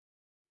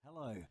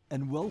Hello,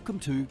 and welcome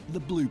to The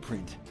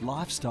Blueprint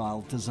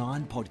Lifestyle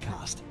Design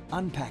Podcast,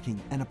 unpacking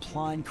and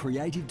applying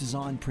creative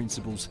design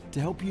principles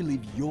to help you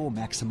live your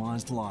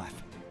maximised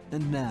life.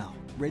 And now,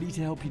 ready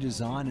to help you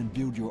design and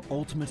build your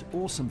ultimate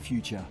awesome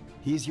future,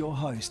 here's your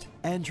host,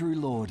 Andrew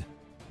Lord.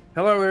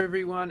 Hello,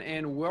 everyone,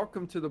 and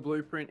welcome to The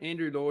Blueprint.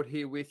 Andrew Lord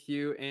here with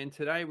you. And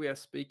today we are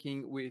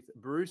speaking with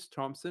Bruce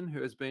Thompson,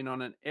 who has been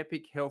on an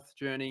epic health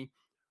journey,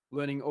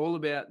 learning all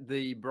about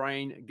the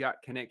brain-gut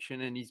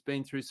connection. And he's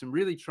been through some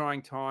really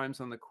trying times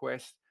on the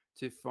quest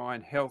to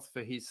find health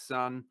for his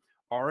son,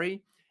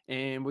 Ori.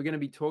 And we're going to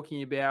be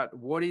talking about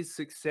what is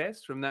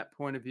success from that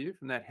point of view,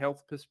 from that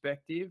health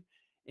perspective,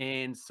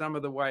 and some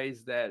of the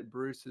ways that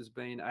Bruce has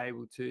been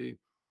able to,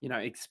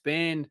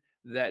 expand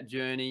that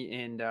journey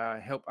and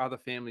help other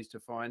families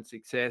to find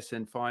success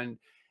and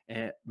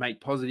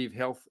make positive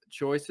health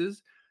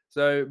choices.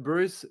 So,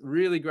 Bruce,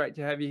 really great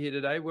to have you here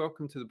today.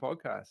 Welcome to the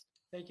podcast.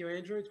 Thank you,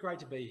 Andrew. It's great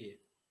to be here.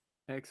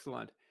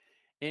 Excellent.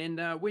 And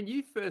when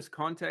you first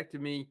contacted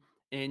me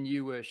and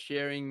you were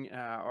sharing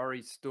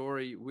Ori's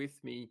story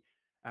with me,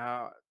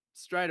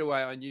 straight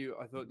away I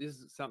thought this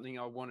is something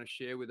I want to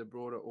share with a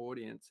broader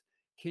audience.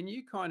 Can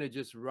you kind of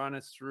just run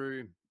us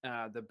through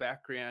the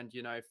background,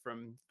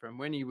 from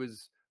when he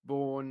was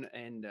born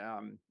and,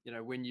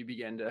 when you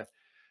began to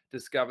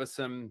discover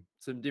some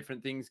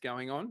different things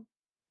going on?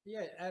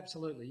 Yeah,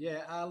 absolutely.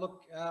 Yeah.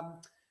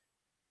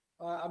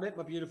 I met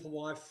my beautiful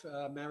wife,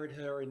 married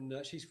her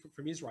she's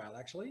from Israel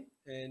actually.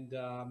 And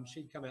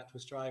she'd come out to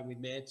Australia and we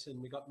met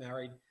and we got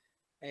married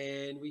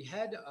and we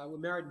were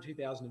married in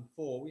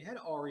 2004. We had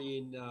Ori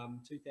in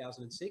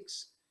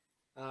 2006.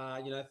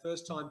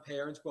 First time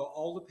parents, well,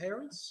 older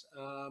parents.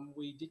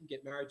 We didn't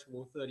get married till we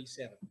were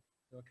 37.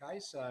 Okay.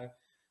 So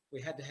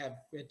we had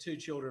two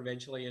children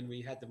eventually, and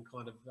we had them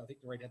I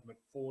think Lorraine had them at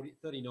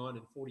 39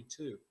 and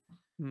 42.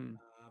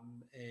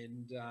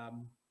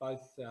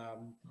 Both,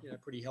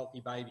 pretty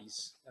healthy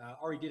babies.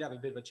 Ori did have a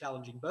bit of a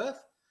challenging birth,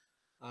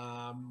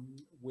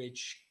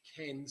 which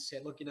Ken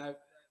said, look,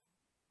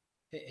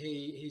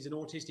 he's an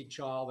autistic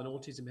child, and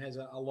autism has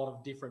a lot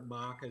of different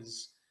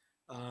markers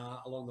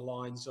along the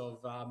lines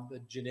of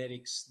the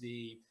genetics,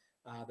 the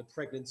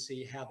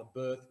pregnancy, how the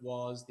birth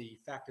was, the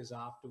factors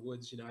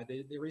afterwards.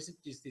 There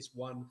isn't just this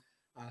one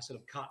sort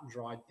of cut and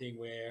dried thing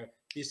where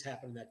this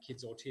happened and that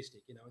kid's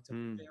autistic. It's a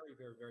very,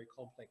 very, very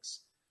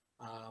complex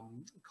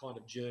kind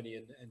of journey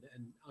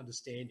and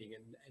understanding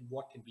and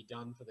what can be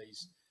done for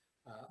these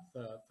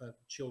for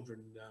children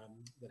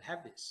that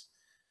have this.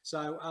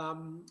 So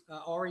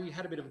Ori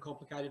had a bit of a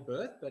complicated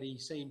birth, but he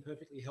seemed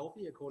perfectly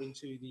healthy according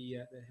to the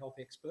health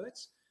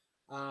experts.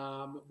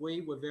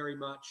 We were very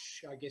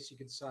much, I guess you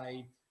could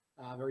say,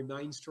 very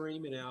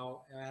mainstream in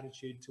our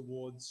attitude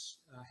towards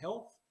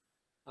health.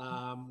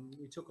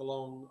 We took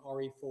along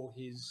Ori for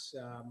his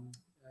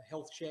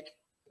health check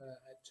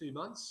at 2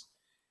 months,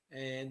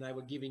 and they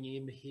were giving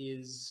him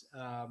his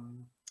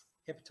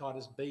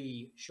hepatitis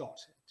B shot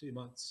at 2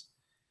 months.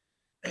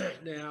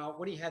 Now,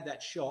 when he had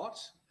that shot,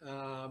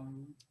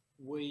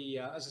 we,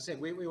 as I said,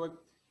 we were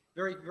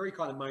very, very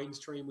kind of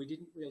mainstream. We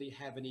didn't really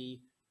have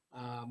any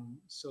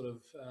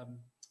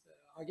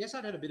I guess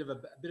I'd had a bit of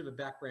a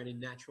background in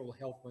natural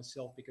health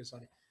myself, because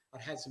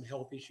I'd had some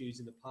health issues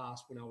in the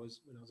past when I was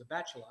a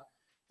bachelor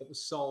that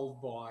was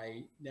solved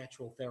by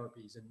natural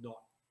therapies and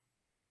not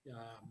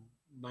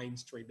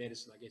mainstream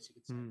medicine, I guess you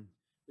could say,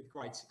 with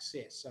great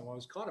success. So I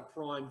was kind of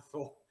primed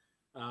for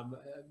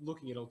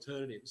looking at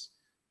alternatives.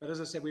 But as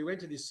I said, we went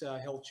to this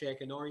health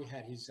check, and Ori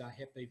had his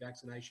Hep B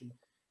vaccination,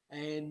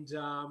 and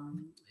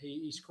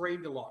he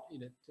screamed a lot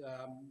in it.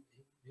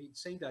 He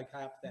seemed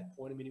okay up to that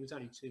point. I mean, he was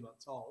only 2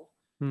 months old.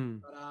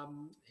 But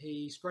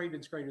he screamed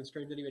and screamed and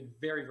screamed. Then he went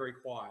very, very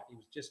quiet. He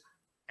was just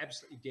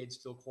absolutely dead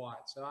still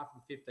quiet. So after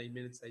 15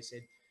 minutes, they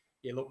said,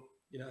 yeah, look,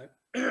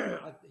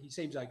 he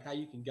seems okay.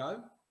 You can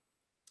go.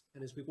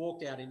 And as we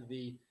walked out into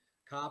the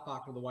car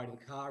park on the way to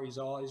the car, his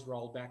eyes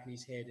rolled back in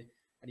his head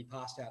and he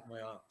passed out in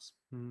my arms.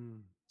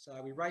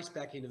 So we raced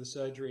back into the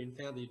surgery and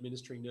found the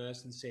administering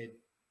nurse and said,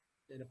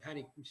 in a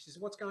panic, she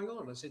said, what's going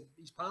on? I said,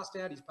 he's passed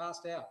out. This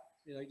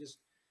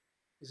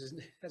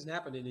hasn't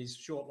happened in his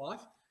short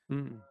life.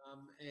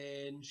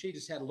 And she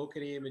just had a look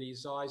at him, and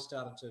his eyes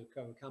started to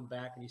come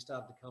back, and he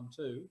started to come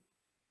to.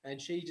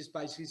 And she just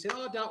basically said,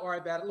 oh, don't worry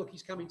about it. Look,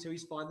 he's coming to.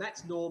 He's fine.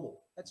 That's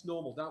normal.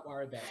 Don't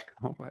worry about it.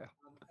 Oh, wow.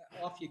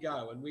 Off you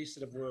go. And we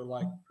sort of were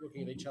like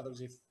looking at each other as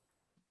if,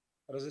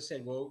 but as I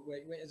said, well,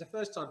 as a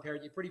first-time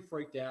parent, you're pretty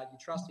freaked out. You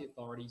trust the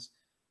authorities.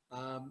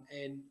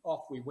 And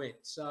off we went.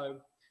 So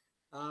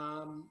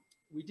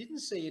we didn't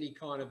see any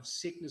kind of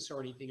sickness or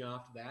anything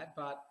after that.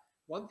 But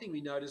one thing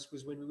we noticed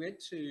was when we went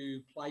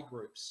to play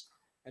groups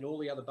and all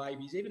the other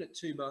babies, even at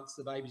 2 months,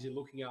 the babies are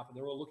looking up and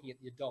they're all looking at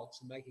the adults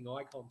and making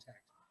eye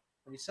contact.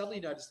 And we suddenly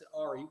noticed that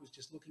Ori was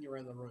just looking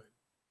around the room.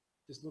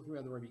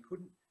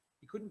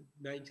 He couldn't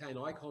maintain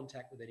eye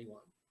contact with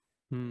anyone.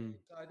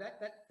 So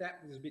that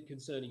was a bit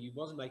concerning. He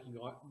wasn't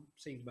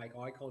seemed to make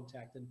eye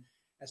contact. And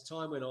as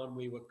time went on,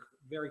 we were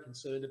very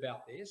concerned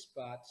about this.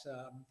 But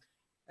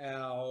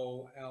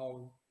our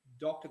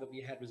doctor that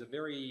we had was a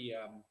very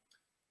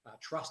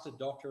trusted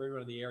doctor.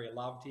 Everyone in the area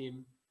loved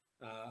him,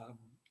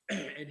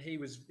 and he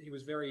was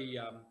very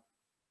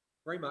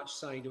very much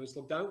saying to us,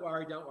 look, don't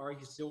worry,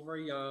 he's still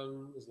very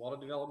young, there's a lot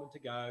of development to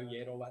go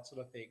yet, all that sort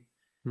of thing.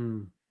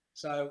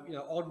 So,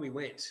 on we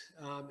went.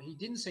 He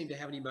didn't seem to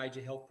have any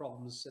major health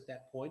problems at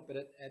that point, but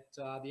at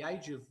the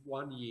age of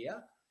 1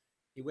 year,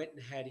 he went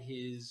and had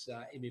his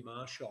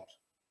MMR shot.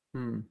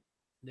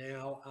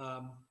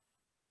 Now,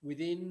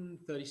 within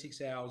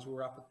 36 hours, we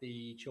were up at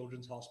the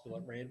Children's Hospital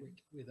at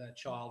Randwick with a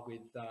child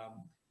with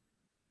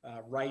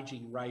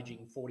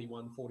raging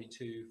 41,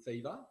 42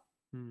 fever,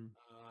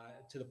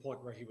 to the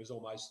point where he was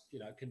almost,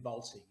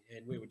 convulsing,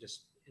 and we were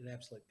just in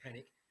absolute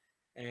panic.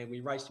 And we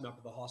raced him up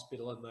to the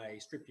hospital, and they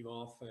stripped him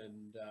off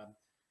and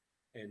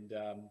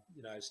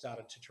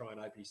started to try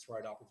and open his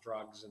throat up with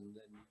drugs and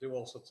do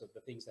all sorts of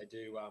the things they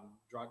do,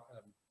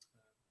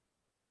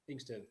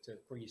 things to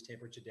bring his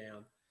temperature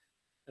down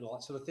and all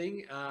that sort of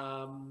thing.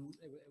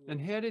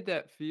 And how did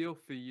that feel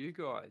for you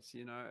guys,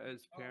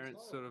 as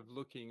parents sort of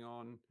looking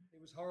on?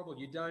 It was horrible.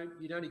 You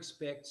don't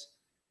expect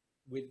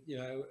with,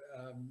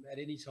 at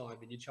any time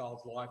in your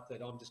child's life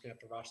that I'm just going to have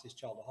to rush this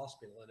child to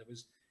hospital. And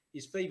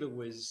his fever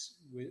was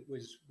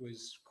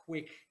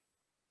quick,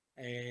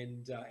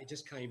 and it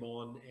just came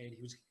on, and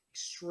he was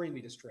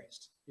extremely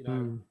distressed,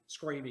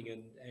 screaming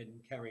and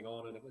carrying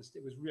on, and it was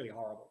really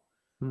horrible.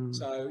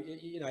 So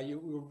you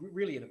were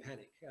really in a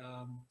panic.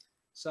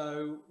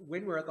 So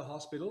when we're at the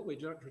hospital, we're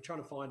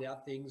trying to find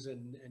out things,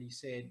 and he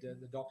said,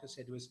 the doctor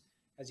said to us,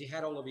 has he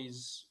had all of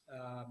his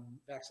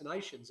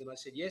vaccinations? And I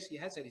said, yes, he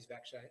has had his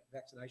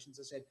vaccinations.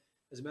 I said,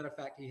 as a matter of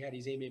fact, he had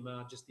his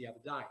MMR just the other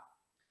day.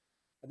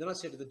 And then I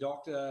said to the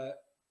doctor,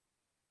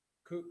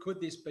 could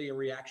this be a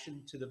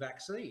reaction to the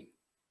vaccine?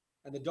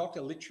 And the doctor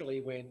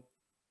literally went,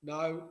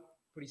 no,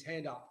 put his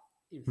hand up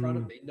in front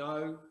of me.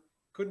 No,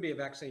 couldn't be a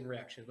vaccine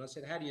reaction. And I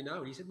said, how do you know?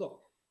 And he said,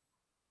 look,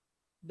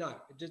 no,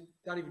 just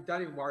don't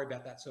even worry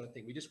about that sort of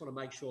thing. We just want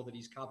to make sure that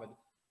he's covered,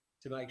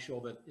 to make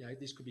sure that,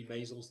 this could be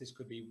measles, this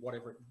could be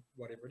whatever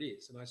it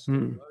is. And I said,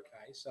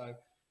 okay. So,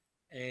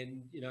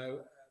 and,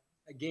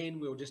 again,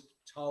 we were just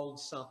told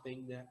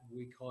something that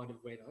we kind of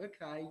went,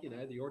 okay,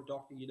 you're a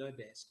doctor, you know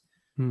best.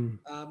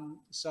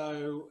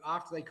 So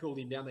after they cooled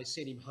him down, they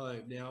sent him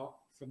home. Now,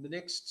 from the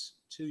next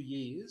 2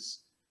 years,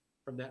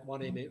 from that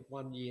 1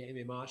 year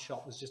MMR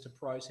shot, was just a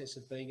process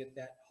of being at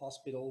that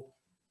hospital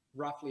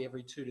roughly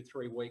every 2 to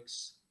 3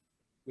 weeks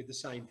with the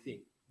same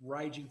thing,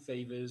 raging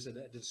fevers and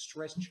a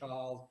distressed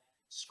child,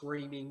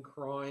 screaming,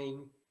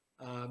 crying.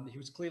 He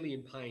was clearly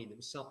in pain. There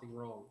was something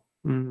wrong.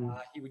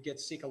 He would get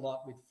sick a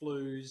lot with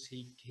flus.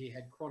 He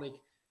had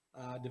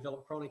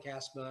developed chronic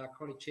asthma,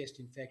 chronic chest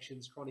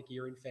infections, chronic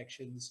ear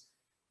infections.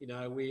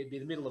 We'd be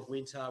in the middle of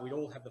winter. We'd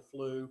all have the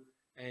flu,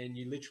 and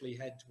you literally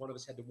one of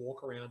us had to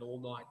walk around all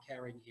night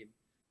carrying him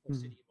or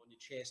sitting him on your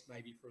chest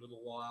maybe for a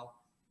little while.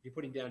 If you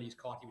put him down in his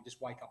cot, he would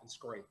just wake up and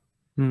scream.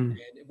 And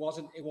it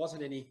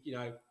wasn't any,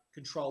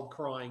 controlled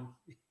crying,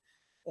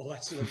 all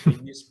that sort of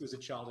thing. This was a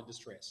child in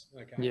distress.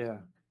 Okay. Yeah.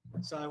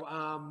 So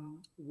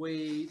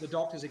the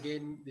doctors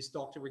again, this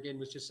doctor again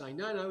was just saying,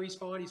 no, he's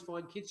fine.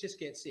 Kids just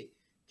get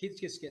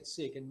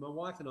sick. And my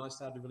wife and I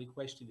started to really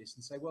question this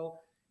and say,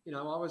 well,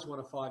 I was one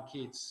of 5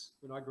 kids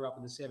when I grew up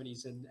in the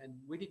 70s, and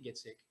we didn't get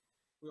sick.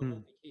 We were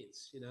healthy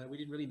kids. We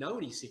didn't really know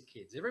any sick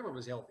kids. Everyone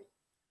was healthy.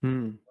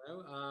 And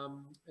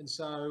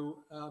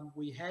so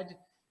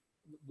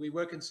we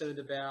were concerned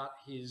about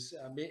his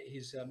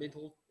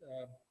mental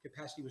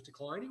capacity was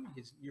declining.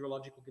 His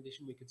neurological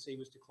condition we could see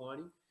was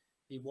declining.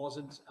 He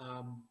wasn't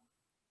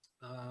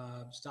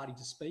starting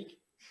to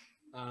speak,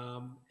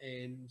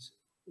 and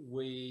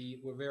we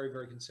were very,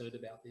 very concerned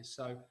about this.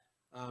 So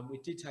we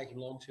did take him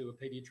along to a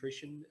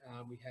paediatrician.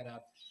 We had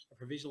a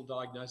provisional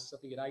diagnosis, I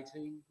think, at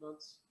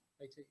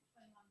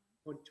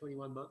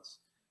 21 months.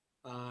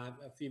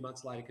 A few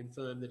months later,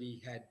 confirmed that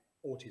he had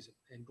autism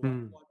and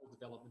global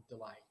development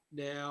delay.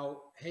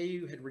 Now,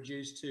 he had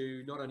reduced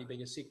to not only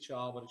being a sick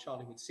child, but a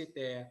child who would sit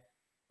there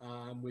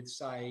with,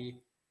 say,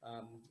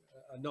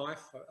 a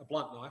knife, a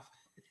blunt knife,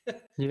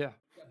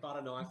 a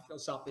butter knife or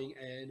something,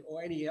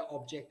 or any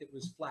object that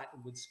was flat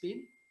and would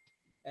spin.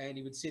 And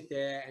he would sit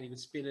there and he would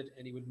spin it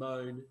and he would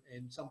moan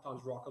and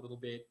sometimes rock a little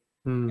bit.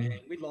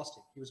 And we'd lost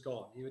him. He was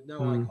gone. He had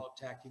no eye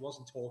contact. He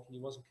wasn't talking. He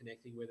wasn't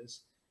connecting with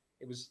us.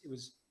 It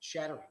was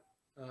shattering.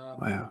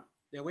 Wow.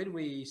 Now, when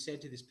we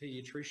said to this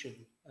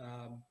paediatrician,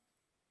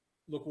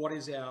 look, what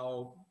is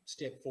our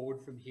step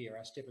forward from here,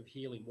 our step of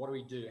healing? What do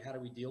we do? How do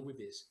we deal with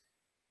this?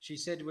 She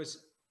said to us,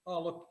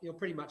 oh, look, he'll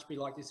pretty much be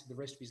like this for the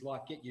rest of his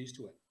life. Get used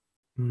to it.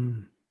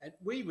 And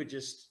we were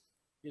just,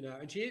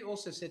 and she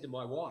also said to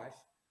my wife,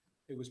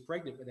 who was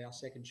pregnant with our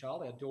second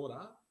child, our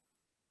daughter,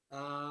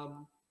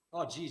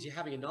 oh, geez, you're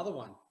having another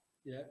one.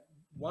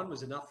 One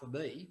was enough for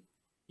me.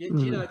 Do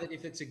you know that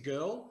if it's a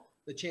girl,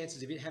 the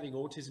chances of it having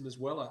autism as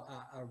well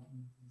are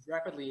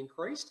rapidly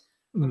increased?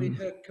 I mean,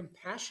 her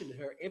compassion,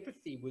 her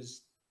empathy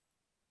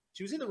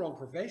she was in the wrong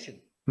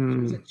profession.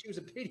 She was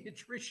a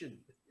pediatrician.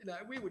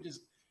 We were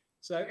just,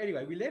 so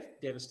anyway, we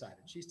left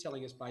devastated. She's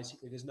telling us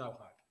basically there's no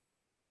hope.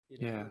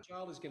 The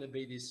child is going to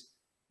be this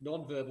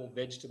non-verbal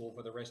vegetable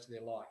for the rest of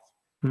their life.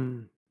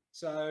 Mm.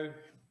 So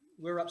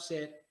we're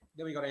upset.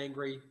 Then we got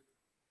angry.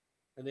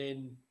 And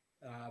then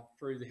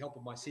through the help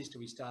of my sister,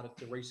 we started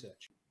to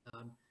research.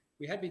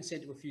 We had been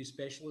sent to a few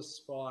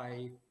specialists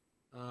by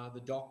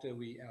the doctor,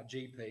 our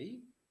GP.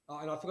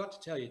 And I forgot to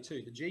tell you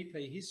too, the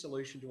GP, his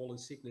solution to all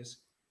his sickness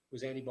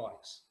was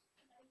antibiotics.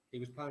 He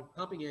was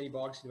pumping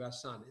antibiotics into our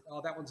son.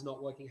 Oh, that one's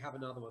not working. Have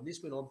another one.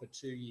 This went on for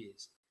 2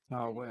 years.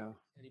 Oh, wow.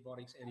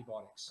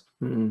 Antibiotics.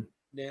 Mm.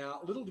 Now,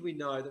 little do we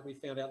know that we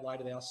found out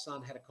later that our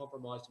son had a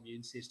compromised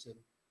immune system.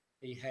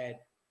 He had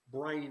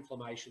brain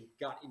inflammation,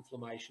 gut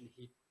inflammation.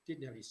 He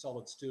didn't have any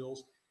solid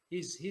stools.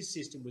 His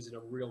system was in a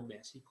real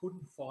mess. He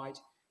couldn't fight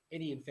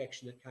any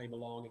infection that came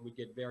along and would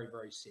get very,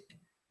 very sick.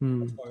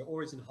 That's why we're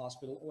always in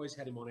hospital, always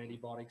had him on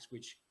antibiotics,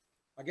 which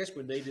I guess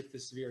were needed for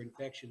severe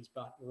infections,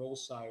 but were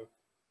also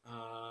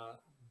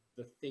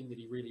the thing that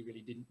he really,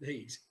 really didn't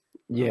need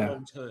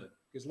long term,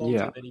 because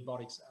long-term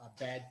antibiotics are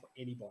bad for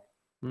anybody.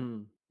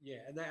 Mm. Yeah,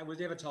 and was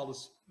never told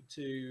us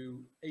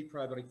to eat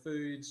probiotic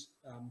foods,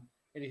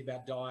 anything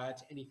about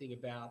diet, anything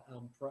about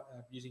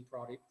using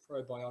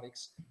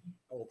probiotics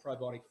or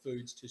probiotic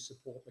foods to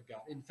support the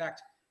gut. In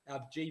fact, our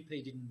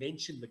GP didn't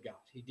mention the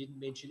gut. He didn't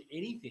mention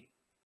anything.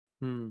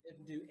 Mm.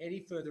 Didn't do any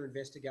further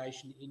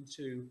investigation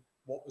into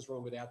what was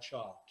wrong with our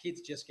child. Kids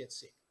just get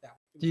sick.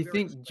 Do you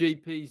think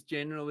GPs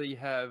generally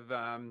have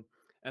an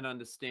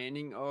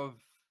understanding of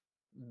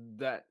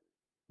that,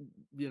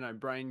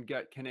 brain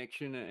gut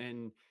connection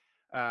and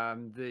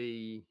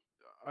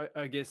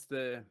I guess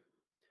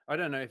I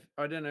don't know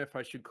if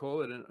I should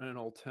call it an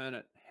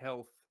alternate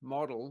health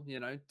model,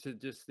 to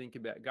just think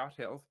about gut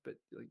health, but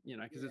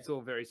because it's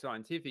all very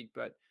scientific.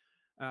 But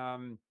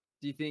do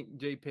you think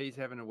GPs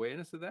have an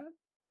awareness of that?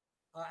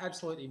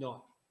 Absolutely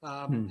not.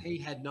 He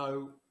had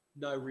no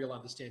real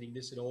understanding of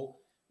this at all.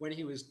 When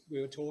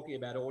we were talking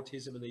about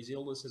autism and these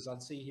illnesses,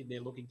 I'd see him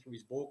there looking through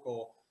his book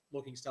or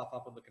looking stuff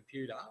up on the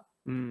computer.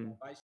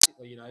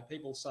 Basically,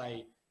 people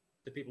say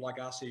to people like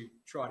us who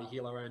try to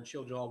heal our own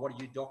children, oh, what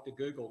do you doctor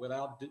Google? Well,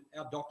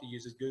 our doctor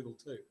uses Google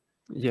too.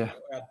 Yeah.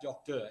 Our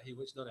doctor, he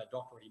was not our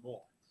doctor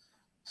anymore.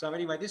 So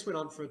anyway, this went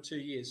on for 2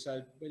 years.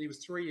 So when he was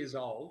 3 years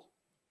old,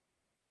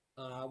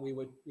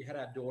 we had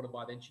our daughter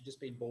by then. She'd just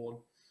been born.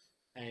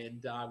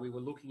 And we were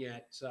looking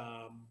at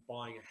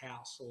buying a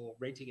house or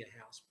renting a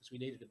house because we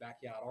needed a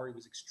backyard. Ori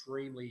was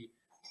extremely,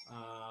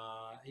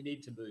 he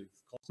needed to move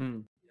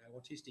constantly.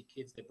 Autistic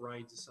kids, their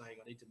brains are saying,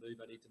 I need to move,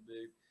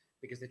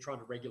 because they're trying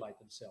to regulate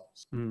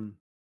themselves.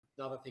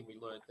 Another thing we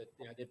learned that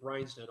their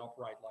brains don't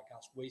operate like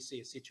us. We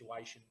see a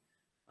situation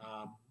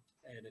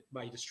and it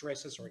may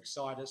distress us or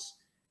excite us,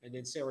 and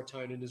then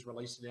serotonin is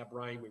released in our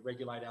brain. We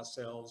regulate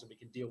ourselves and we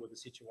can deal with the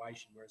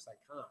situation, whereas they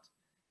can't.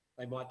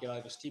 They might get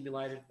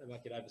overstimulated, they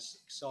might get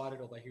overexcited,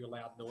 or they hear a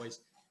loud noise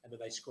and then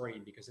they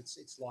scream because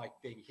it's like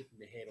being hit in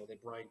the head or their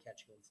brain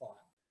catching on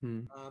fire.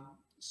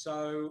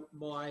 So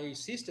my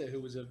sister, who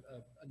was a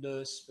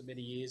nurse for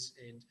many years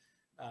and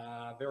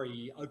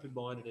very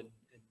open-minded and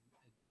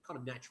kind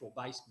of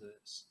natural-based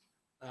nurse,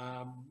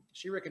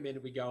 she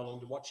recommended we go along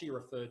to what she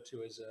referred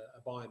to as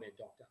a biomed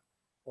doctor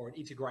or an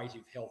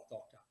integrative health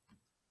doctor.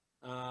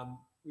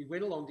 We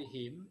went along to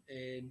him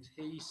and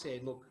he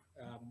said, look,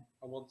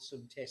 I want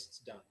some tests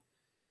done.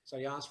 So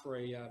he asked for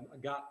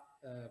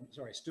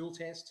a stool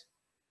test,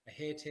 a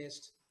hair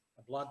test,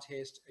 a blood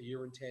test, a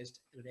urine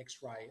test, and an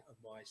X-ray of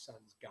my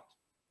son's gut.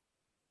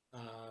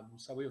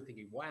 So we were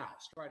thinking, wow,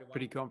 straight away.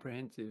 Pretty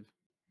comprehensive.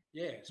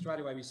 Yeah, straight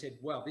away we said,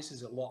 well, this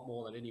is a lot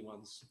more than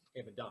anyone's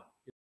ever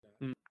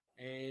done.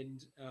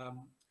 And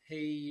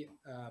he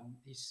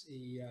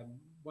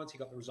once he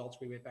got the results,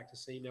 we went back to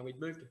see him. Now, we'd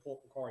moved to Port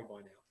Macquarie by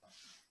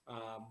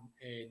now.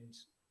 And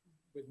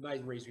the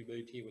main reason we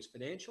moved here was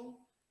financial.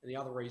 And the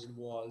other reason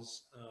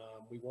was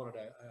we wanted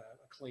a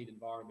clean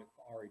environment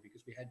for Ori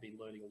because we had been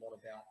learning a lot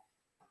about,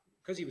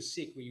 because he was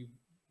sick, we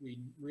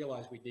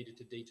realised we needed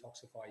to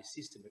detoxify his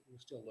system, but we were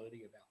still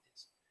learning about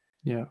this.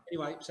 Yeah.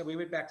 Anyway, so we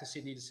went back to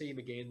Sydney to see him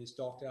again, this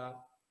doctor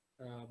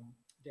down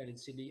in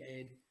Sydney,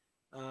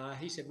 and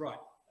he said, right,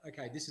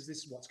 okay, this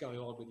is what's going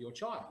on with your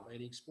child.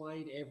 And he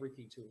explained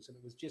everything to us, and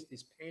it was just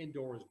this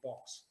Pandora's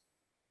box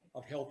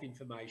of health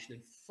information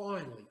and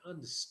finally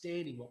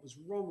understanding what was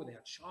wrong with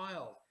our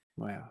child.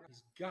 Wow.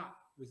 His gut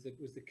was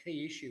the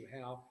key issue,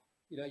 how,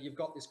 you've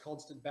got this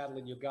constant battle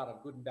in your gut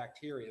of good and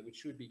bacteria, which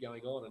should be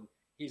going on, and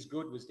his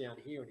good was down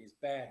here and his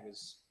bad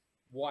was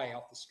way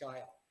off the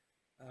scale,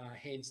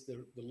 hence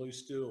the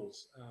loose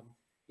stools.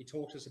 He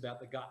talked to us about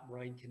the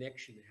gut-brain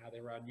connection, how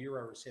there are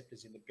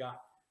neuroreceptors in the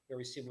gut,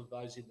 very similar to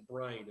those in the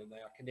brain, and they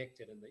are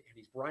connected, and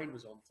his brain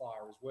was on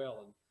fire as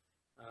well. And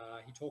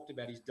he talked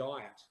about his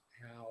diet,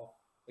 how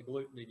the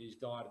gluten in his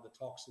diet and the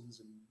toxins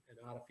and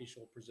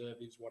artificial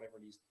preservatives, whatever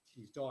in his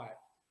diet,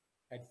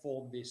 had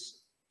formed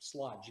this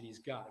sludge in his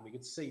gut, and we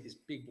could see this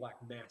big black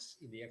mass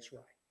in the X-ray.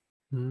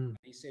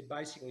 He said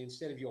basically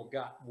instead of your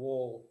gut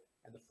wall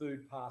and the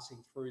food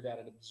passing through that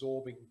and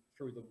absorbing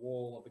through the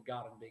wall of the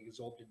gut and being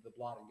absorbed into the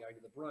blood and going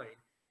to the brain,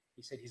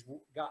 he said his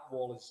gut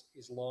wall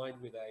is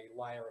lined with a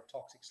layer of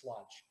toxic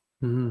sludge.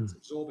 It's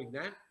absorbing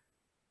that,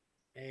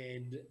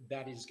 and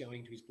that is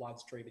going to his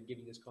bloodstream and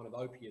giving this kind of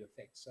opiate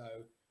effect. So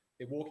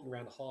they're walking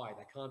around high,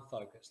 they can't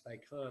focus, they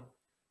can't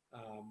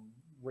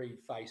read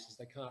faces,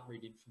 they can't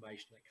read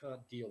information, they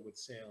can't deal with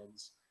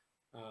sounds.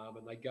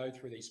 And they go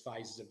through these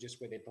phases of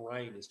just where their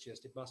brain is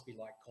just, it must be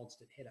like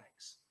constant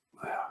headaches.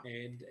 Wow.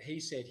 And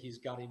he said his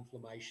gut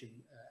inflammation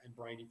and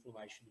brain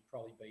inflammation had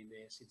probably been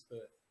there since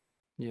birth.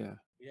 Yeah.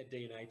 We had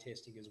DNA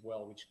testing as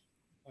well, which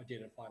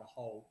identified a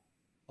whole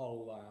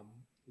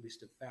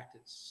list of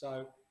factors.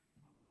 So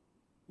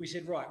we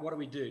said, right, what do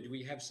we do? Do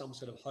we have some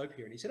sort of hope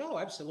here? And he said, oh,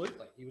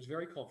 absolutely. He was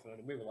very confident.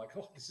 And we were like,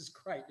 oh, this is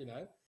great, you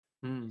know.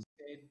 Mm. He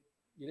said,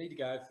 you need to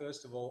go,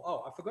 first of all.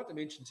 Oh, I forgot to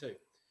mention too,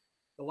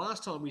 the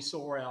last time we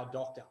saw our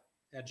doctor,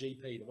 our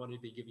GP, the one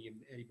who'd been giving him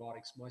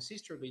antibiotics, my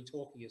sister had been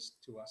talking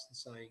to us and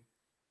saying,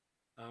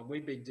 I've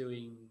been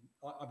doing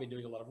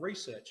a lot of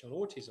research on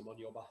autism on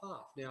your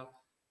behalf. Now,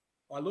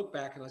 I look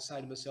back and I say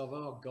to myself,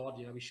 oh God,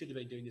 you know, we should have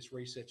been doing this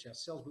research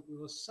ourselves, but we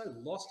were so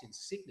lost in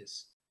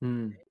sickness,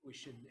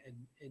 anguish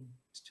and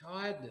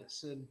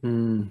tiredness.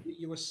 And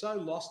you were so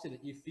lost in it,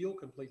 you feel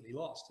completely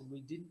lost. And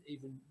we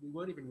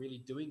weren't even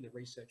really doing the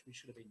research we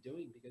should have been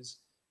doing because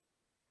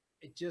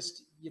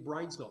your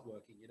brain's not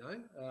working, you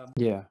know?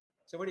 Yeah.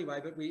 So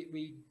anyway, but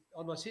we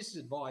on my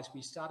sister's advice,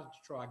 we started to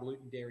try a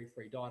gluten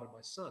dairy-free diet on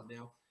my son.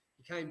 Now,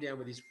 he came down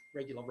with his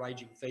regular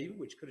raging fever,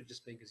 which could have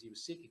just been because he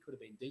was sick. It could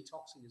have been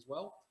detoxing as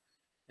well.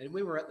 And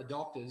we were at the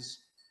doctor's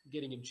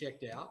getting him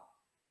checked out.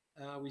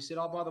 We said,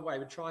 oh, by the way,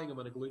 we're trying him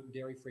on a gluten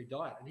dairy-free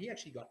diet. And he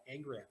actually got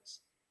angry at us.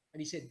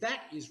 And he said,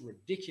 that is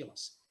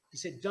ridiculous. He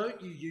said, don't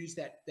you use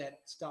that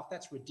stuff.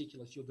 That's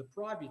ridiculous. You'll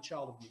deprive your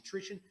child of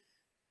nutrition.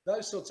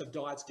 Those sorts of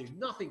diets do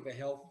nothing for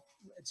health,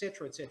 et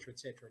cetera, et cetera, et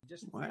cetera. And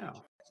just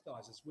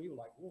chastised us. We were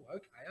like, oh,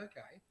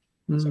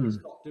 okay. So we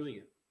stopped doing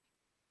it.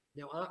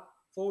 Now,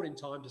 forward in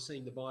time to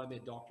seeing the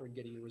biomed doctor and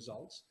getting the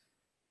results,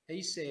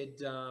 he said,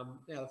 now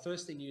the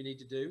first thing you need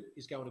to do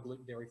is go on a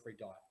gluten dairy-free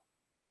diet.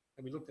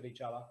 And we looked at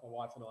each other, my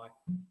wife and I,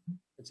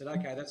 and said,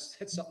 okay, that's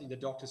something the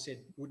doctor said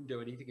wouldn't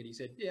do anything. And he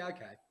said, yeah,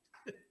 okay.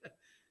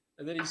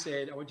 And then he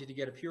said, I want you to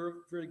get a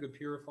really good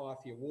purifier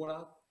for your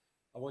water.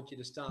 I want you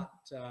to start,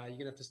 you're going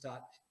to have to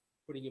start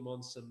putting him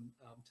on some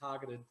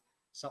targeted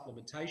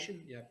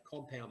supplementation, you know,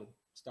 compounded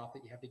stuff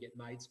that you have to get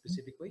made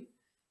specifically.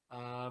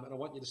 And I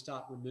want you to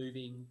start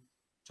removing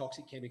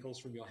toxic chemicals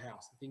from your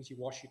house, the things you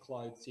wash your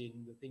clothes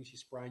in, the things you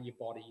spray in your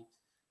body,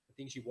 the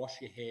things you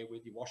wash your hair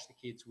with, you wash the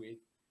kids with.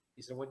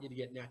 He said, I want you to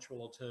get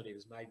natural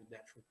alternatives made with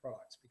natural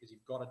products because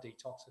you've got to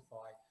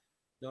detoxify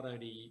not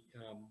only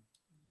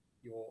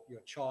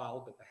your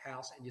child, but the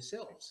house and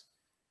yourselves.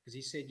 Because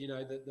he said, you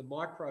know, the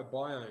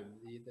microbiome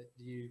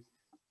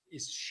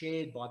is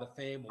shared by the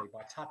family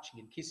by touching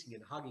and kissing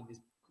and hugging.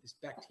 This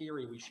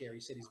bacteria we share, he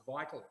said, is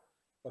vital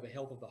for the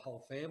health of the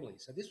whole family.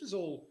 So this was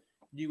all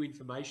new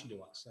information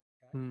to us.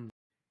 Okay?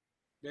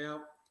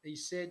 Now, I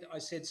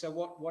said, so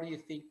what do you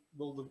think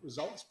will the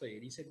results be?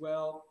 And he said,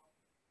 well,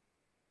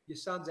 your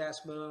son's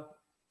asthma,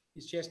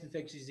 his chest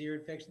infections, his ear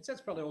infections,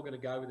 that's probably all going to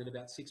go within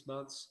about 6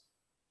 months.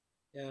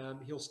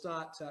 He'll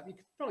start, he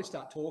could probably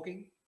start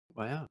talking.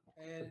 Wow.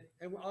 And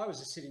I was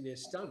just sitting there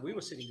stunned. We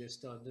were sitting there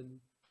stunned.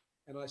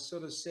 And I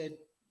sort of said,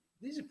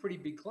 these are pretty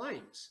big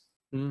claims.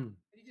 And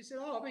he just said,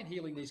 oh, I've been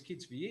healing these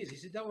kids for years. He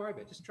said, don't worry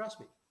about it. Just trust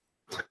me.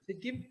 He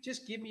said,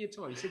 just give me your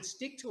time. He said,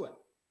 stick to it.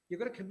 You've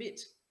got to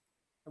commit.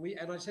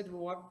 And I said to my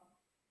wife,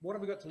 what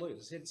have we got to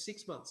lose? I said,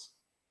 6 months.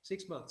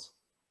 6 months.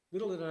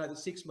 Little did I know that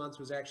 6 months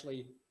was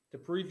actually to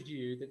prove to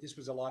you that this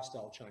was a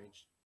lifestyle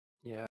change.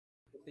 Yeah.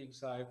 I think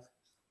so.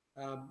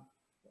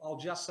 I'll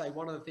just say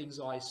one of the things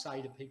I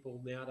say to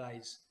people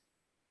nowadays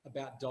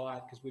about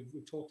diet, because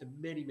we've talked to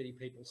many, many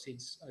people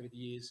since over the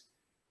years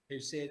who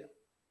said,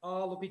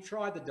 oh, look, we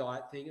tried the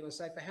diet thing. And I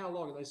say, for how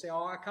long? And they say,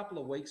 oh, a couple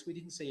of weeks. We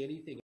didn't see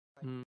anything.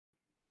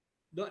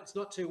 No, it's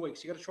not 2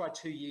 weeks. You've got to try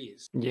 2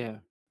 years. Yeah.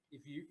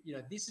 If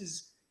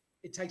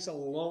it takes a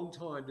long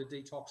time to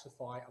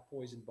detoxify a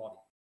poisoned body.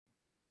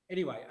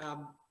 Anyway,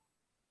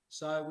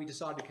 so we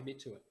decided to commit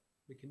to it.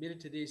 We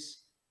committed to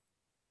this.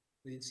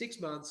 Within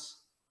 6 months,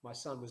 my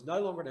son was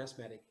no longer an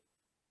asthmatic.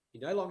 He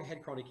no longer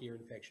had chronic ear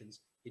infections.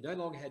 He no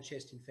longer had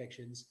chest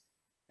infections.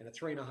 And at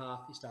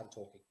 3.5, he started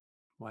talking.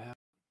 Wow.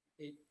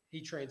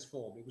 He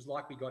transformed. It was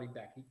like we got him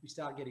back. We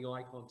started getting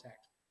eye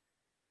contact.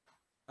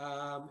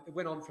 It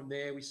went on from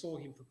there. We saw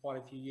him for quite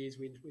a few years.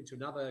 We went to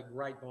another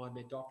great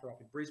biomed doctor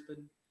up in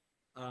Brisbane.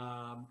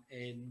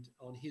 And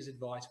on his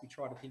advice, we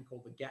tried a thing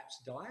called the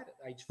GAPS diet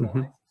at age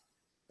 5.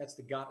 That's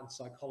the gut and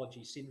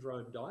psychology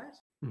syndrome diet,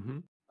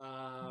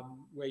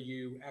 where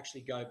you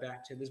actually go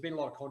back to, and there's been a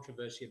lot of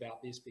controversy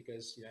about this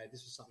because, you know,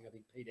 this is something I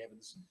think Pete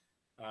Evans,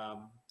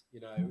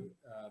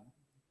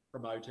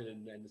 promoted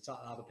and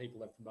other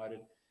people have promoted,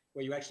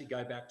 where you actually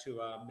go back to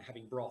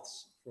having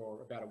broths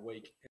for about a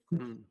week and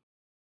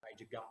made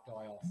your gut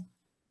die off.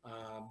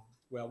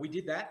 Well, we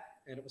did that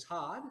and it was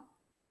hard.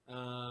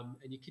 And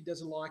your kid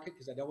doesn't like it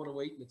because they don't want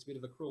to eat, and it's a bit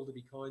of a cruel to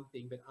be kind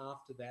thing. But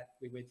after that,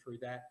 we went through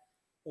that.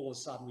 All of a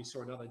sudden, we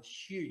saw another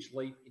huge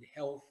leap in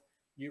health,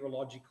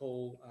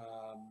 neurological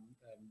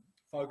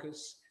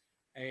focus,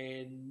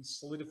 and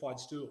solidified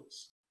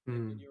stools.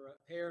 And when Mm. you're a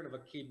parent of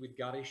a kid with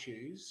gut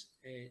issues,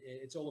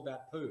 it's all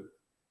about poo.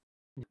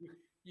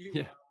 You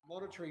Yeah. are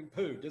monitoring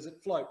poo. Does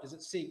it float? Does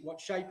it sink? What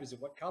shape is it?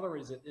 What color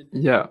is it?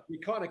 And Yeah.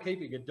 you're kind of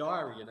keeping a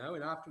diary, you know.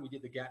 And after we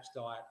did the GAPS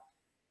diet,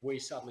 we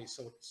suddenly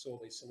saw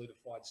these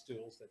solidified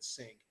stools that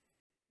sank.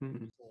 We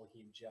Mm. saw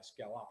him just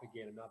go up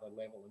again another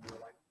level, and we were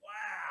like,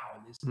 wow!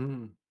 And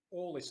Mm.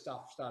 all this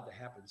stuff started to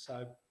happen.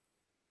 So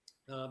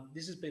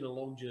this has been a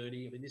long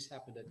journey. I mean, this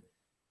happened at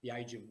the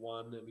age of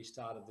 1, and we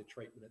started the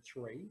treatment at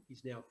 3.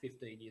 He's now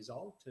 15 years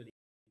old, turning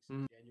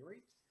Mm. in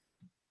January.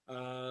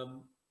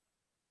 Um,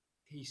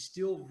 he's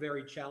still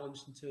very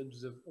challenged in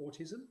terms of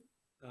autism.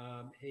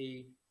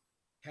 He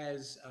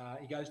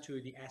goes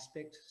to the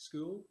Aspect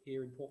School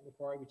here in Port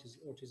Macquarie, which is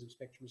Autism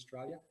Spectrum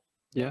Australia.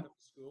 Yeah.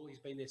 Wonderful school. He's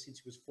been there since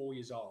he was 4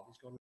 years old. He's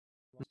gone to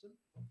Boston.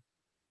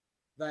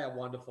 They are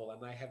wonderful,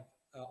 and they have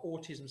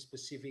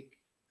autism-specific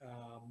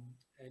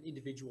and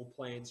individual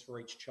plans for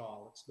each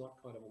child. It's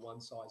not kind of a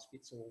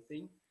one-size-fits-all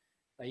thing.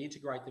 They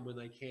integrate them when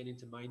they can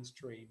into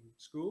mainstream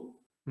school.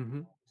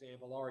 Mm-hmm. For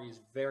example, Laurie is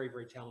very,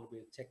 very talented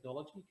with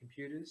technology,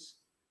 computers,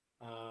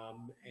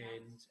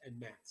 and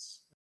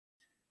maths.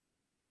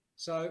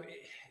 So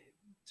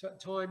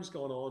time's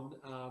gone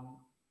on.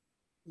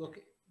 Look,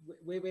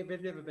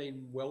 we've never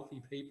been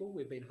wealthy people.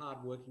 We've been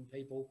hardworking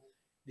people.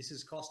 This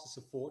has cost us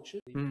a fortune.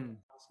 It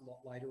cost us a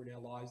lot later in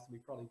our lives than we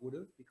probably would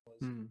have,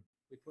 because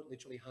we put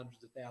literally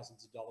hundreds of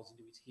thousands of dollars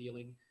into his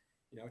healing.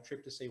 You know, a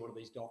trip to see one of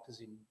these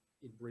doctors in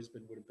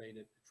Brisbane would have been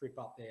a trip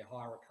up there,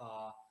 hire a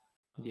car,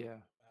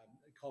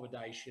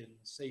 accommodation,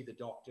 see the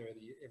doctor,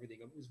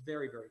 everything. It was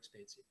very, very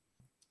expensive.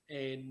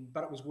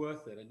 But it was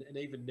worth it. And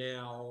even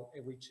now,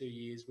 every 2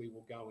 years, we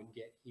will go and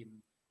get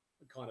him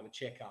kind of a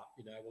checkup.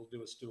 You know, we'll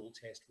do a stool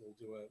test. We'll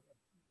do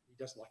he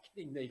doesn't like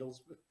getting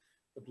needles,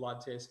 the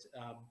blood test.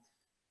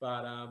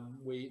 But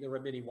there are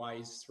many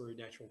ways through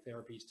natural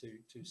therapies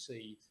to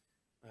see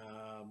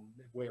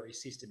where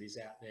his system is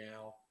at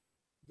now.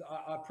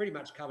 I pretty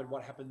much covered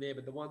what happened there,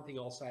 but the one thing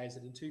I'll say is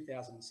that in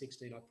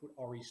 2016, I put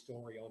Ori's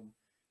story on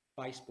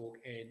Facebook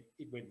and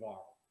it went viral.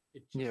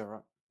 It just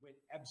went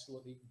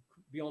absolutely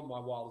beyond my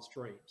wildest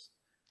dreams.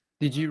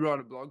 Did you write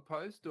a blog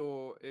post,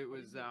 or it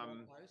was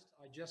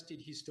I just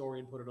did his story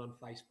and put it on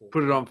Facebook.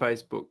 Put it on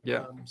Facebook?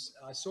 Yeah.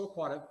 I saw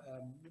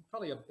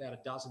probably about a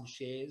dozen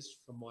shares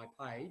from my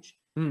page.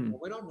 I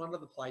went on one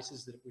of the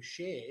places that it was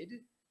shared,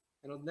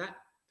 and on that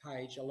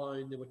page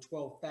alone there were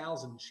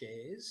 12,000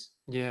 shares.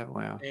 Yeah,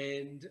 wow.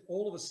 And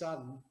all of a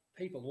sudden,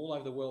 people all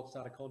over the world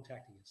started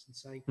contacting us and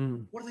saying,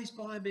 "What are these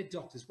biomed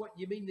doctors? What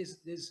you mean? There's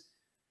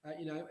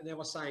you know?" And they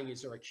were saying,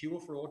 "Is there a cure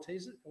for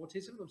autism?"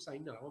 I'm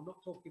saying, no, I'm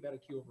not talking about a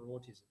cure for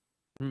autism.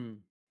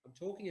 I'm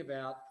talking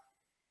about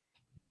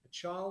a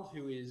child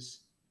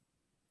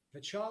if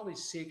a child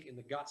is sick and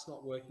the gut's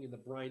not working and the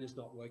brain is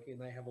not working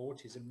and they have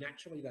autism,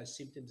 naturally those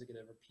symptoms are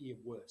going to appear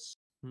worse.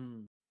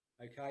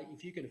 Okay,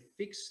 if you can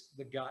fix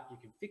the gut, you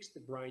can fix the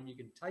brain, you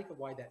can take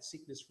away that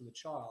sickness from the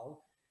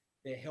child,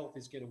 their health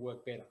is going to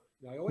work better.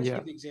 Now, I always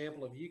give the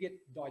example of, you get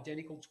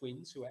identical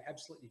twins who are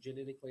absolutely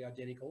genetically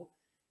identical.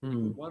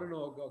 You put one on an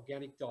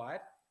organic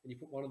diet and you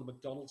put one on the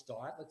McDonald's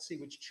diet. Let's see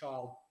which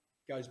child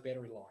goes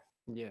better in life.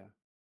 Yeah.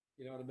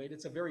 You know what I mean?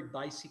 It's a very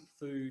basic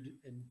food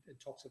and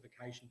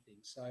intoxication thing.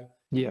 So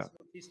yeah,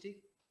 he's autistic.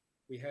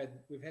 We've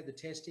had the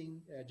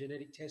testing,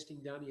 genetic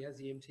testing done. He has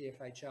the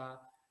MTFHR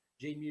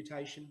gene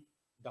mutation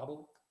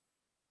double,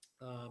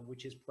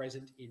 which is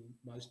present in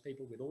most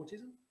people with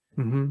autism.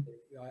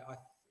 I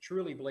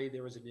truly believe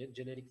there is a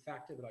genetic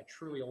factor, but I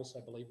truly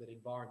also believe that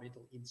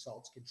environmental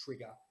insults can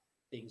trigger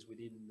things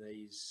within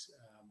these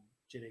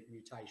genetic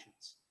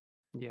mutations.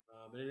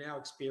 And in our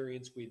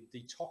experience with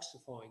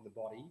detoxifying the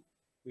body,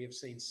 we have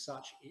seen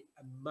such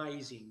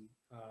amazing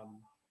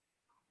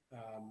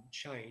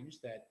change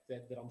that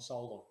I'm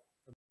sold on.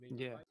 I mean,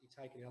 we've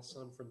taken our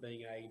son from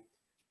being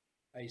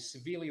a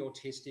severely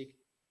autistic,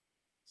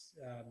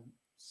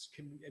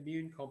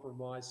 immune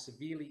compromised,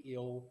 severely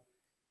ill,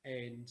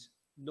 and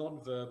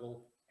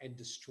non-verbal and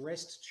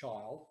distressed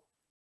child,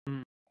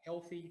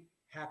 healthy,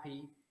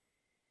 happy,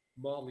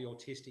 mildly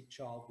autistic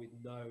child with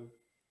no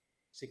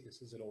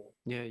sicknesses at all.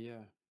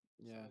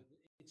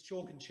 So it's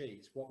chalk and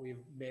cheese what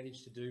we've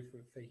managed to do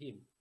for him.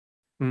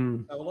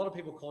 So a lot of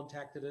people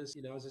contacted us.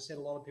 You know, as I said,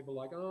 a lot of people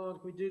are like, "Oh,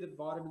 can we do the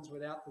vitamins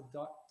without the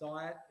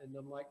diet?" And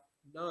I'm like,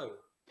 "No,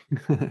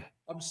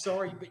 I'm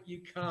sorry, but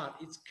you can't.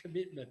 It's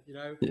commitment. You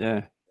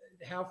know,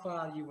 how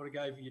far do you want to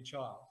go for your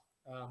child?"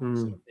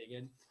 Sort of thing.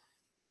 And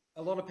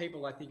a lot of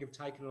people, I think, have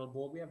taken it on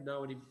board. We have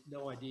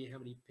no idea how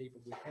many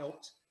people we've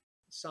helped.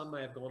 Some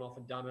may have gone off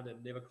and done it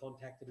and never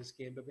contacted us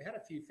again. But we had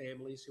a few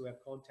families who have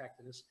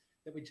contacted us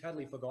that we'd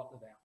totally forgotten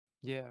about.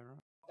 Yeah, right.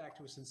 Back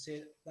to us and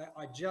said,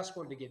 "I just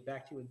wanted to get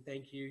back to you and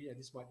thank you.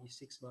 This might be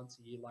 6 months,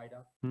 a year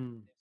later."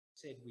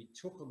 Said we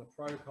took on the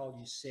protocol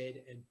you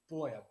said, and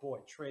boy, oh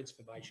boy,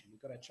 transformation. We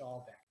got our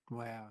child back.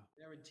 Wow.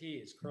 They're in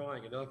tears,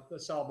 crying,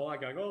 and so am I,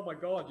 going, "Oh my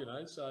God," you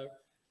know. So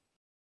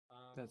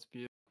that's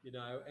beautiful. You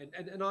know,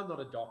 and I'm not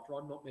a doctor.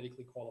 I'm not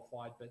medically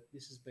qualified, but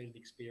this has been an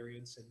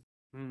experience,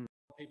 and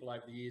people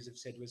over the years have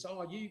said to us,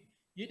 "Oh, you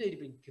You need to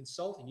be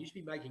consulting. You should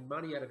be making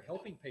money out of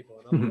helping people.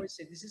 And I've always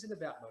said, this isn't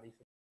about money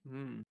for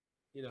me.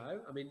 You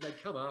know, I mean, they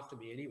come after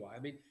me anyway. I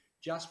mean,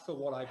 just for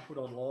what I put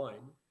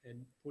online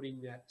and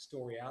putting that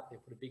story out there,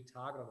 put a big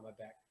target on my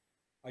back.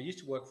 I used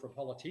to work for a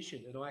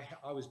politician, and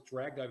I was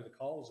dragged over the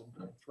coals and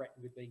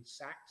threatened with being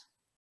sacked.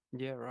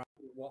 Yeah, right.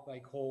 What they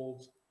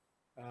called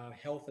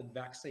health and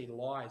vaccine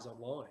lies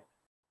online.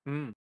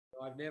 I'm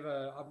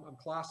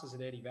classed as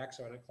an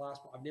anti-vaxxer.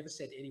 I've never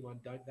said to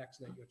anyone, don't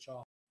vaccinate your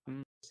child. I've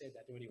never said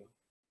that to anyone.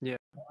 Yeah.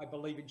 I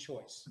believe in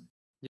choice.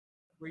 Yeah.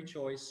 Free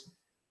choice,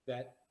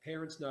 that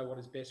parents know what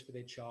is best for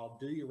their child.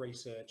 Do your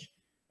research,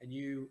 and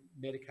you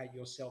medicate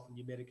yourself, and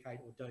you medicate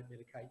or don't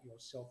medicate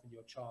yourself and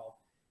your child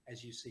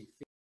as you see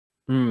fit.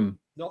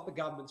 Not the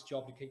government's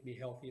job to keep me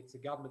healthy. It's the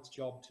government's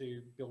job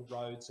to build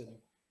roads and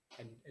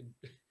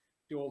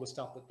do all the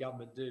stuff that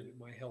government do. But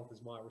my health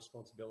is my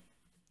responsibility.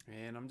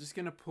 And I'm just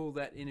going to pull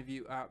that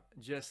interview up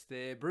just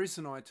there. Bruce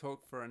and I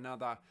talked for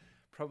another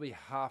probably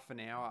half an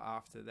hour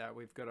after that.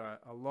 We've got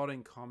a lot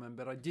in common,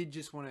 but I did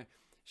just want to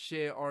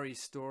share Ori's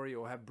story,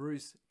 or have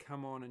Bruce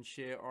come on and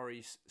share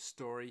Ori's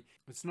story.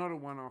 It's not a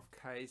one-off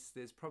case.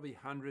 There's probably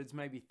hundreds,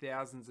 maybe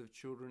thousands of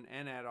children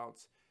and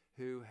adults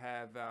who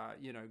have,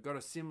 got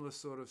a similar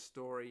sort of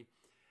story.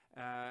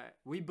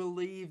 We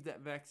believe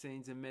that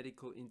vaccines and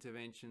medical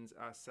interventions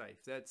are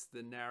safe. That's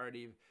the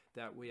narrative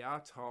that we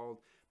are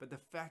told. But the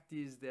fact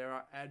is there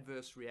are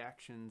adverse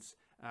reactions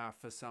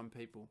for some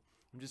people.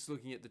 I'm just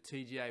looking at the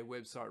TGA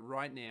website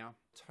right now.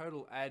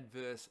 Total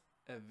adverse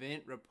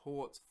event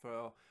reports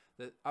for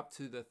up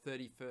to the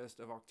 31st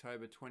of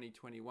October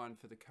 2021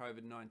 for the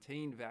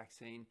COVID-19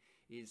 vaccine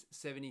is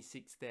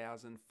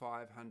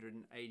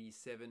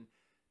 76,587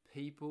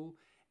 people.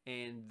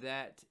 And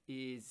that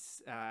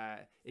is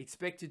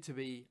expected to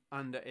be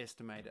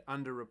underestimated,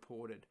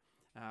 underreported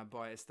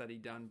by a study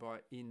done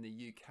in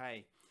the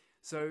UK.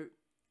 So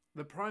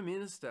the Prime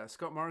Minister,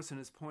 Scott Morrison,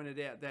 has pointed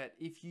out that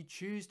if you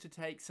choose to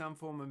take some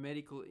form of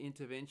medical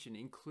intervention,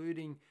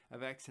 including a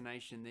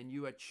vaccination, then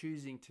you are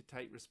choosing to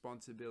take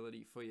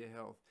responsibility for your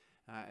health,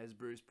 as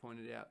Bruce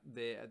pointed out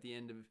there at the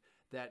end of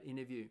that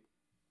interview.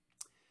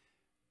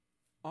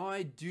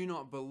 I do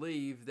not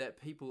believe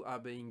that people are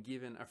being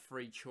given a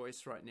free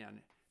choice right now.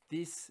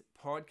 This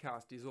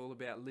podcast is all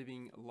about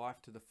living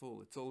life to the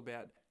full. It's all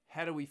about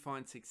how do we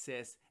find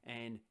success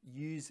and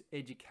use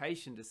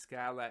education to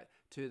scale that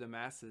to the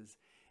masses.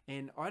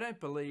 And I don't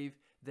believe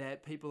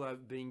that people are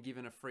being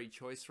given a free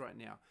choice right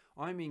now.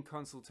 I'm in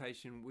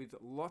consultation with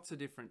lots of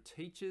different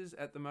teachers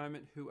at the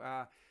moment who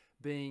are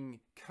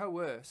being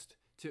coerced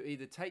to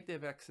either take the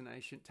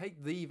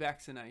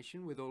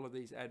vaccination with all of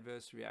these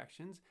adverse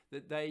reactions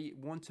that they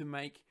want to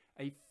make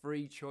a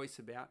free choice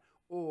about,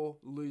 or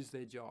lose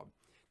their job.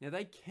 Now,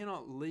 they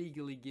cannot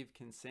legally give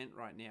consent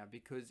right now,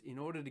 because in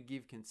order to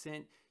give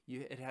consent,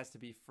 it has to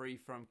be free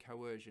from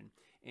coercion.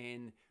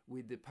 And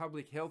with the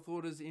public health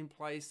orders in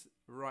place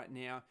right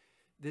now,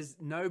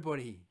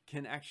 nobody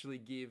can actually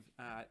give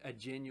a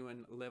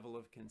genuine level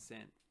of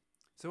consent.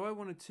 So I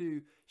wanted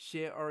to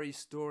share Ori's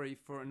story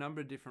for a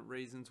number of different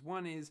reasons.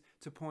 One is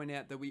to point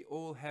out that we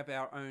all have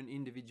our own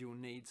individual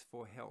needs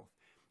for health.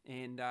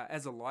 And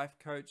as a life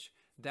coach,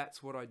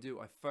 that's what I do.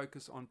 I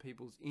focus on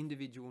people's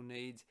individual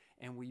needs,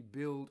 and we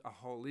build a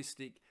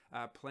holistic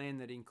plan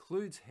that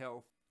includes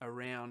health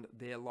around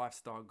their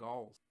lifestyle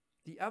goals.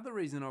 The other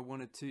reason I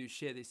wanted to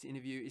share this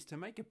interview is to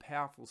make a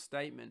powerful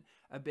statement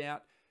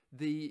about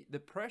the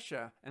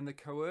pressure and the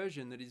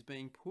coercion that is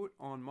being put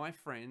on my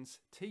friends,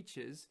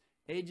 teachers,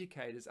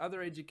 educators,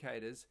 other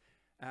educators,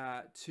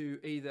 to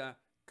either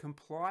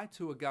comply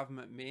to a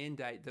government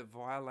mandate that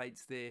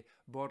violates their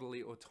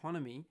bodily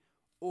autonomy,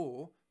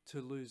 or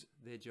to lose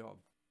their job.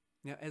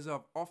 Now, as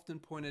I've often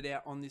pointed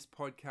out on this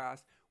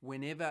podcast,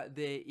 whenever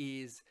there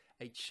is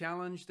a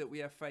challenge that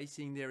we are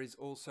facing, there is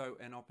also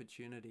an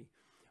opportunity.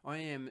 I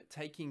am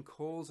taking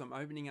calls. I'm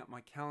opening up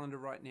my calendar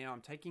right now.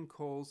 I'm taking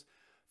calls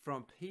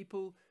from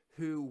people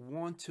who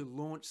want to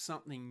launch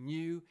something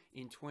new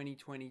in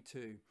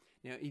 2022.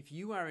 Now, if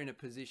you are in a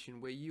position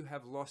where you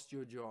have lost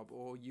your job,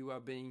 or you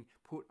are being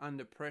put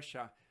under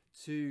pressure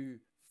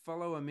to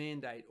follow a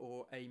mandate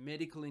or a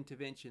medical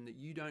intervention that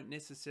you don't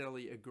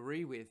necessarily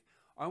agree with,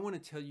 I want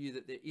to tell you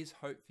that there is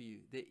hope for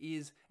you. There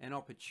is an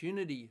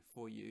opportunity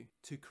for you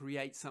to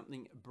create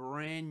something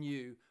brand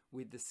new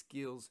with the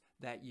skills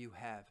that you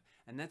have.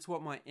 And that's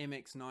what my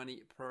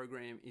MX90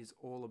 program is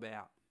all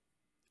about.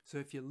 So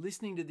if you're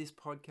listening to this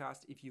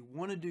podcast, if you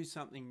want to do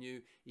something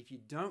new, if you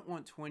don't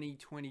want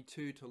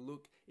 2022 to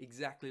look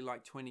exactly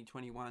like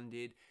 2021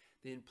 did,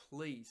 then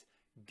please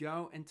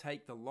go and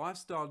take the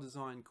lifestyle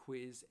design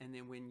quiz. And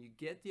then when you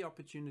get the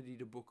opportunity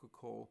to book a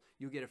call,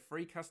 you'll get a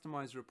free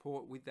customized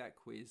report with that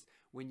quiz.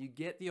 When you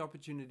get the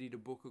opportunity to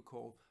book a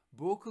call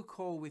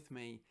with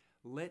me.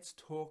 Let's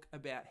talk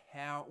about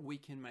how we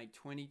can make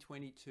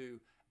 2022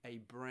 a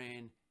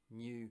brand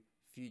new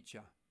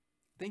future.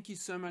 Thank you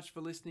so much for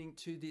listening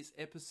to this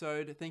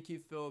episode. Thank you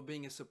for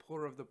being a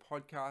supporter of the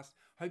podcast.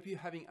 Hope you're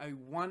having a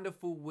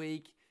wonderful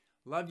week.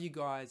 Love you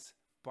guys.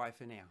 Bye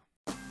for now.